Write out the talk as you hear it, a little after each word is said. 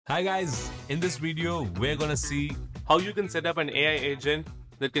Hi guys, in this video we're gonna see how you can set up an AI agent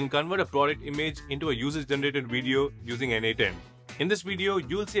that can convert a product image into a user-generated video using n8n. In this video,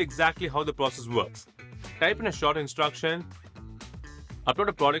 you'll see exactly how the process works. Type in a short instruction, upload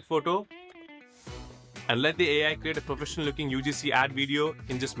a product photo, and let the AI create a professional-looking UGC ad video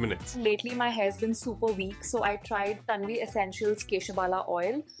in just minutes. Lately, my hair's been super weak, so I tried Tanvi Essentials Keshabala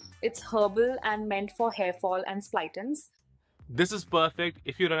oil. It's herbal and meant for hair fall and split-ends. This is perfect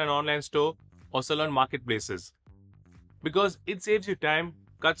if you run an online store or sell on marketplaces, because it saves you time,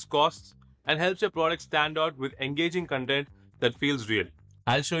 cuts costs, and helps your product stand out with engaging content that feels real.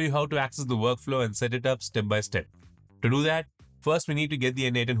 I'll show you how to access the workflow and set it up step by step. To do that, first we need to get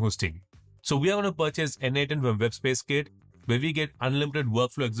the n8n hosting. So we are going to purchase n8n from WebSpace Kit, where we get unlimited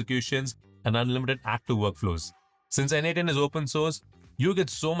workflow executions and unlimited active workflows. Since n8n is open source, you get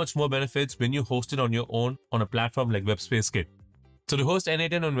so much more benefits when you host it on your own on a platform like WebSpace Kit. So to host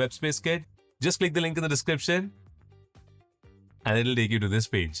n8n on WebSpace Kit, just click the link in the description and it'll take you to this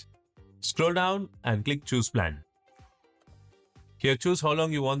page. Scroll down and click Choose Plan. Here, choose how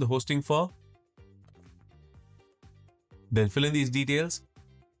long you want the hosting for. Then fill in these details.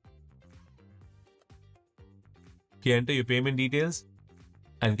 Here, enter your payment details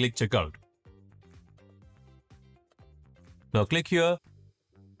and click Checkout. Now click here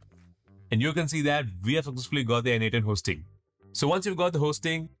and you can see that we have successfully got the n8n hosting. So once you've got the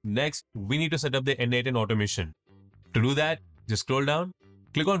hosting, next we need to set up the n8n automation. To do that, just scroll down,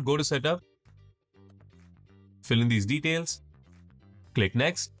 click on Go to Setup, fill in these details, click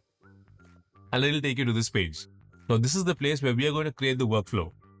Next, and it'll take you to this page. Now this is the place where we are going to create the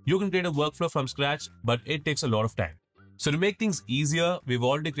workflow. You can create a workflow from scratch, but it takes a lot of time. So to make things easier, we've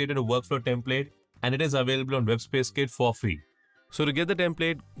already created a workflow template and it is available on WebSpace Kit for free. So to get the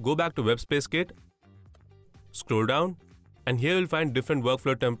template, go back to WebSpace Kit, scroll down, and here you'll find different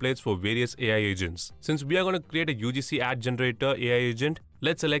workflow templates for various AI agents. Since we are going to create a UGC ad generator AI agent,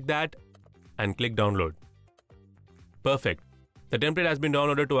 let's select that and click Download. Perfect. The template has been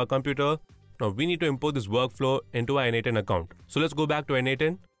downloaded to our computer. Now we need to import this workflow into our n8n account. So let's go back to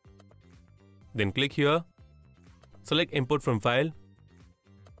n8n. Then click here, select Import from File,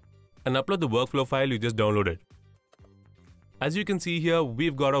 and upload the workflow file you just downloaded. As you can see here,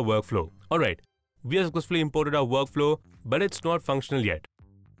 we've got our workflow. Alright, we have successfully imported our workflow, but it's not functional yet.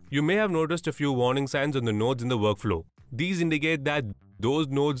 You may have noticed a few warning signs on the nodes in the workflow. These indicate that those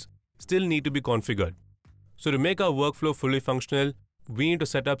nodes still need to be configured. So to make our workflow fully functional, we need to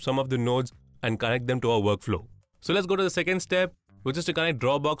set up some of the nodes and connect them to our workflow. So let's go to the second step, which is to connect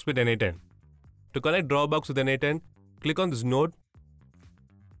Dropbox with n8n. To connect Dropbox with n8n, click on this node,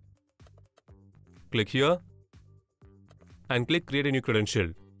 click here, and click Create a new credential.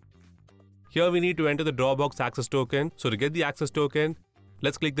 Here we need to enter the Dropbox access token. So to get the access token,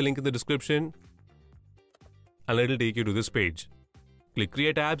 let's click the link in the description and it'll take you to this page. Click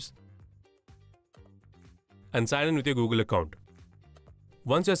Create Apps and sign in with your Google account.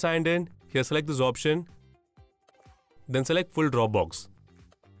 Once you're signed in, here select this option, then select Full Dropbox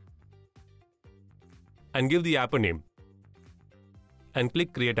and give the app a name and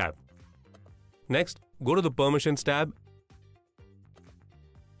click Create App. Next, go to the Permissions tab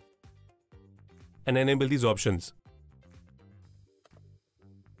and enable these options.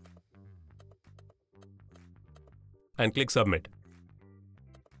 And click Submit.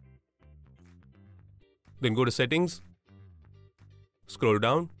 Then go to Settings, scroll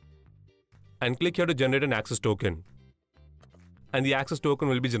down, and click here to generate an access token. And the access token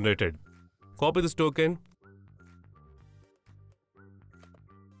will be generated. Copy this token,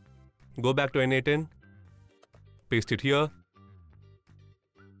 go back to n8n, paste it here,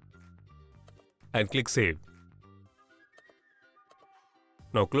 and click Save.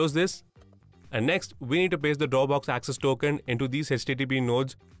 Now close this, and next we need to paste the Dropbox access token into these HTTP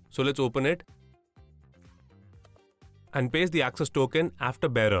nodes. So let's open it and paste the access token after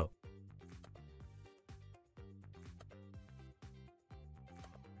bearer.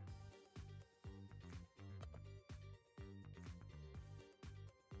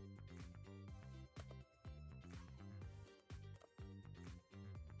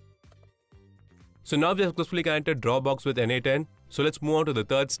 So now we have successfully connected Dropbox with n8n. So let's move on to the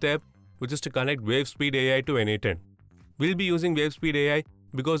third step, which is to connect Wavespeed AI to n8n. We'll be using Wavespeed AI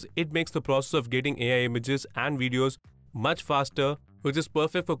because it makes the process of getting AI images and videos much faster, which is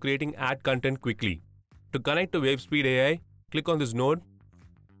perfect for creating ad content quickly. To connect to Wavespeed AI, click on this node.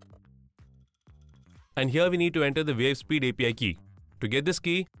 And here we need to enter the Wavespeed API key. To get this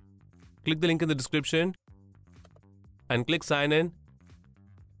key, click the link in the description and click Sign In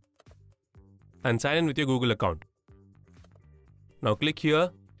and sign in with your Google account. Now click here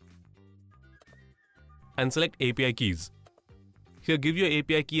and select API keys. Here give your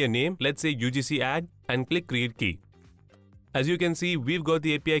API key a name, let's say UGC add, and click create key. As you can see, we've got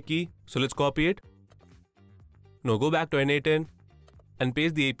the API key, so let's copy it. Now go back to n8n and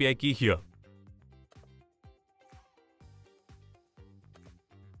paste the API key here.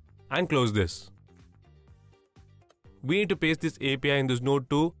 And close this. We need to paste this API in this node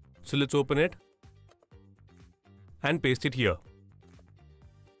too, so let's open it and paste it here.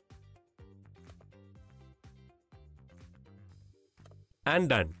 And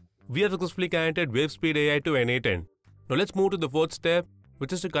done. We have successfully connected Wavespeed AI to n8n. Now let's move to the fourth step,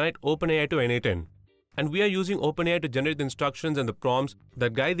 which is to connect OpenAI to n8n. And we are using OpenAI to generate the instructions and the prompts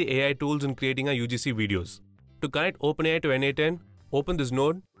that guide the AI tools in creating our UGC videos. To connect OpenAI to n8n, open this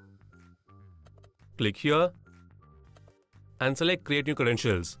node, click here, and select Create New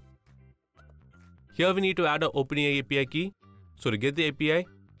Credentials. Here we need to add our OpenAI API key. So to get the API,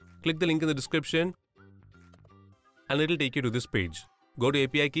 click the link in the description, and it will take you to this page. Go to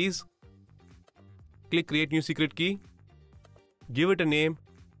API keys, click Create New Secret Key, give it a name,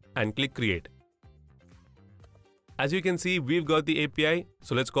 and click Create. As you can see, we've got the API,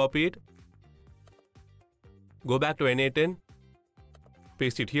 so let's copy it. Go back to n8n,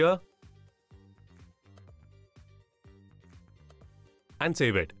 paste it here, and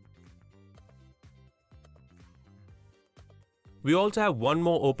save it. We also have one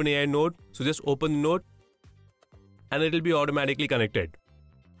more OpenAI node, so just open the node and it will be automatically connected.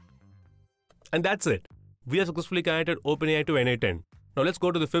 And that's it. We have successfully connected OpenAI to n8n. Now let's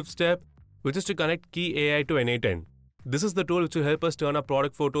go to the fifth step, which is to connect KIE AI to n8n. This is the tool which will help us turn our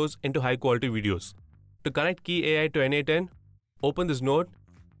product photos into high quality videos. To connect KIE AI to n8n, open this node.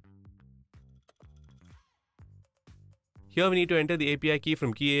 Here we need to enter the API key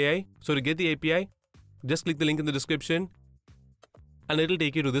from KIE AI. So to get the API, just click the link in the description and it will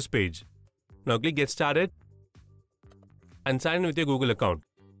take you to this page. Now click Get Started and sign in with your Google account.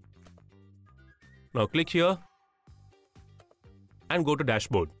 Now click here and go to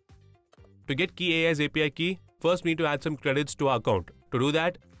Dashboard. To get KIE AI's API key, first we need to add some credits to our account. To do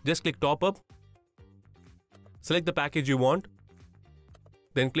that, just click Top Up, select the package you want,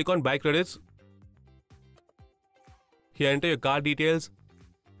 then click on Buy Credits. Here enter your card details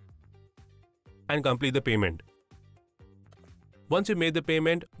and complete the payment. Once you made the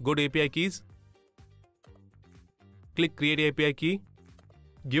payment, go to API keys, click Create API Key,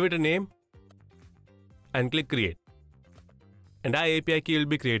 give it a name, and click Create. And our API key will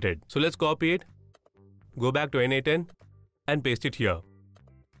be created. So let's copy it, go back to n8n and paste it here.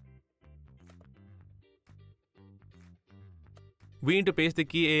 We need to paste the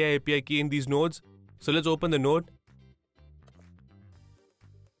KIE AI API key in these nodes. So let's open the node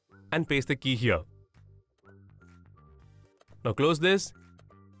and paste the key here. Now close this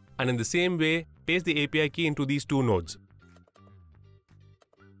and in the same way, paste the API key into these two nodes.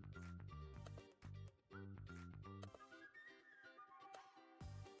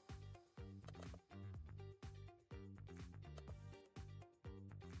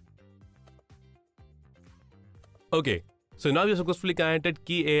 Okay, so now we have successfully connected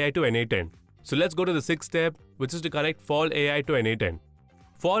KIE AI to n8n. So let's go to the sixth step, which is to connect Fal AI to n8n.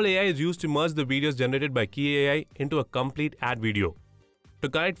 Fal AI is used to merge the videos generated by KIE AI into a complete ad video. To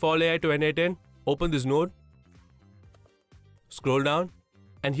connect Fal AI to n8n, open this node, scroll down,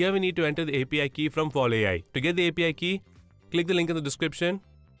 and here we need to enter the API key from Fal AI. To get the API key, click the link in the description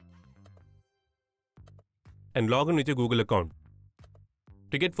and log in with your Google account.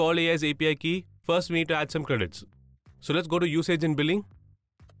 To get Fal AI's API key, first we need to add some credits. So let's go to Usage and Billing,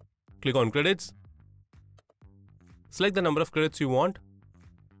 click on Credits, select the number of credits you want,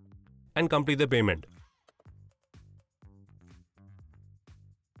 and complete the payment.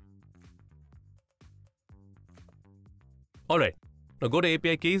 Alright, now go to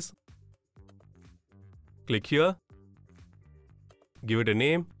API keys, click here, give it a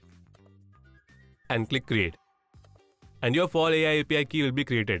name, and click Create. And your Fal AI API key will be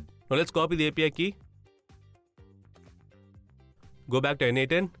created. Now let's copy the API key, go back to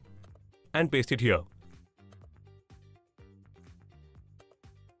n8n and paste it here.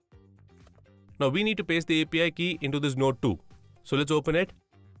 Now we need to paste the API key into this node too. So let's open it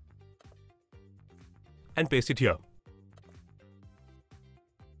and paste it here.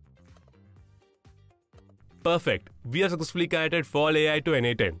 Perfect. We have successfully connected Fal AI to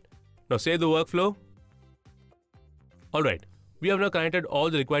n8n. Now save the workflow. Alright, we have now connected all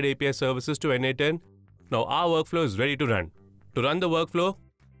the required API services to n8n. Now our workflow is ready to run. To run the workflow,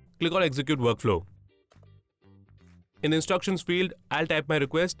 click on Execute Workflow. In the instructions field, I'll type my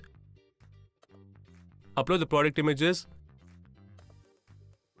request, upload the product images,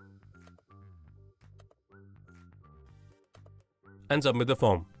 and submit the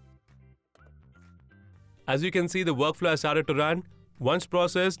form. As you can see, the workflow has started to run. Once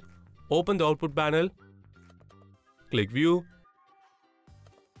processed, open the output panel, click View,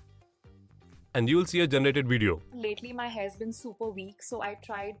 and you will see a generated video. Lately, my hair's been super weak, so I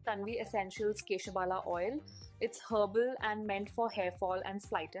tried Tanvi Essentials Keshubala oil. It's herbal and meant for hair fall and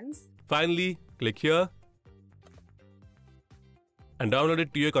splightens. Finally, click here and download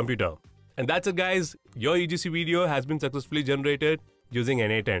it to your computer. And that's it, guys. Your UGC video has been successfully generated using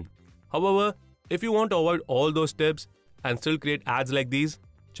n8n. However, if you want to avoid all those steps and still create ads like these,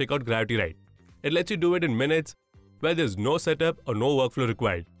 check out GravityWrite. It lets you do it in minutes where there's no setup or no workflow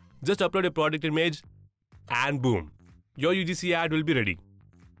required. Just upload a product image and boom, your UGC ad will be ready.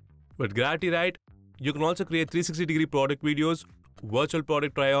 With GravityWrite, you can also create 360-degree product videos, virtual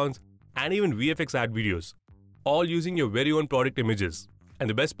product try-ons, and even VFX ad videos, all using your very own product images. And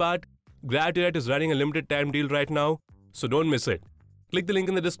the best part, GravityWrite is running a limited time deal right now, so don't miss it. Click the link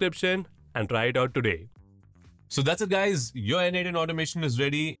in the description and try it out today. So that's it, guys. Your n8n automation is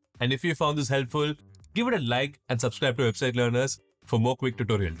ready. And if you found this helpful, give it a like and subscribe to Website Learners for more quick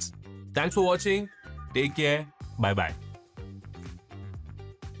tutorials. Thanks for watching. Take care. Bye-bye.